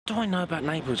do I know about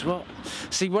neighbourhoods? Well,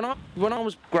 see, when I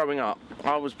was growing up,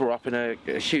 I was brought up in a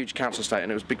huge council estate,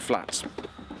 and it was big flats.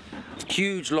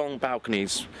 Huge long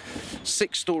balconies,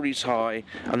 6 stories high,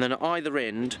 and then at either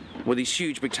end were these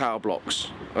huge big tower blocks.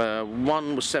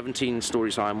 One was 17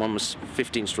 stories high and one was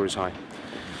 15 stories high.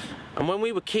 And when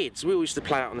we were kids, we always used to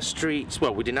play out on the streets.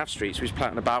 Well, we didn't have streets, we used to play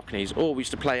out on the balconies, or we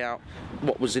used to play out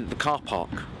what was in the car park,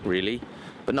 really.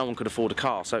 But no one could afford a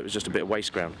car, so it was just a bit of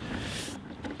waste ground.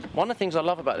 One of the things I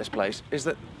love about this place is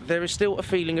that there is still a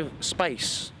feeling of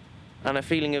space and a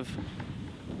feeling of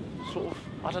sort of,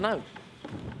 I don't know,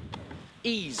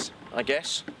 ease, I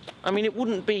guess. I mean, it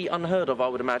wouldn't be unheard of, I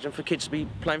would imagine, for kids to be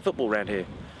playing football around here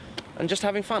and just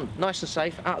having fun. Nice and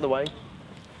safe, out of the way.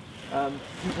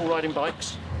 People riding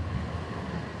bikes.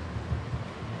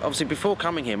 Obviously, before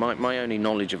coming here, my only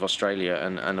knowledge of Australia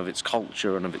and of its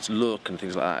culture and of its look and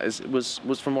things like that was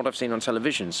from what I've seen on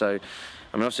television. So,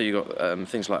 I mean, obviously you've got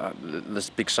things like the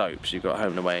big soaps. You've got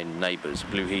Home and Away and Neighbours,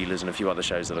 Blue Heelers, and a few other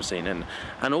shows that I've seen, and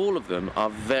all of them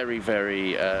are very,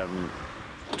 very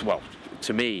well.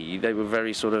 To me, they were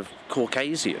very sort of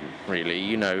Caucasian, really,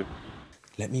 you know.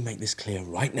 Let me make this clear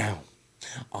right now.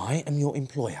 I am your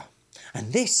employer,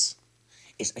 and this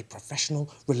is a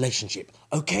professional relationship,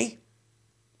 okay?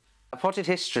 A potted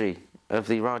history of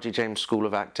the Raji James School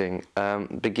of Acting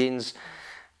begins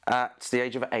at the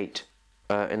age of 8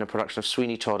 in a production of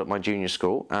Sweeney Todd at my junior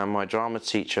school, and my drama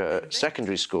teacher at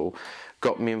secondary school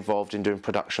got me involved in doing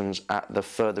productions at the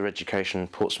Further Education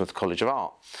Portsmouth College of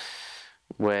Art,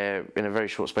 where in a very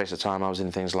short space of time I was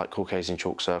in things like Caucasian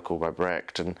Chalk Circle by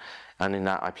Brecht, and in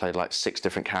that I played like 6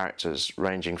 different characters,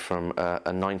 ranging from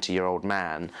a 90-year-old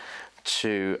man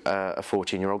to a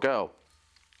 14-year-old girl.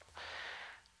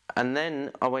 And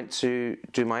then I went to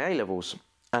do my A-levels,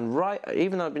 and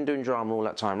even though I'd been doing drama all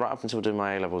that time, right up until doing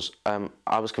my A-levels,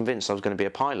 I was convinced I was going to be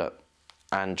a pilot,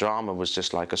 and drama was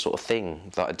just like a sort of thing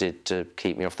that I did to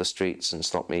keep me off the streets and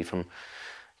stop me from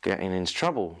getting into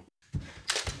trouble.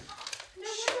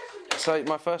 So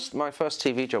my first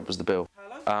TV job was The Bill,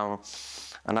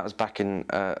 and that was back in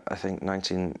I think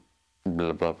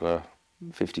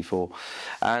 1954,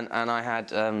 and I had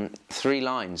 3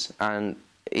 lines, and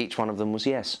each one of them was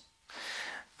yes,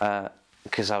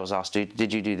 because I was asked,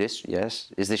 did you do this?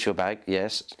 Yes. Is this your bag?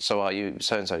 Yes. So are you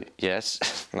so and so? Yes.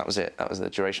 And that was it. That was the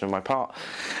duration of my part.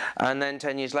 And then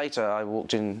 10 years later, I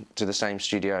walked into the same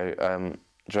studio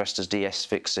dressed as DS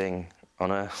fixing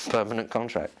on a permanent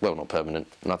contract. Well, not permanent,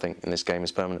 nothing in this game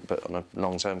is permanent, but on a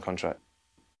long-term contract.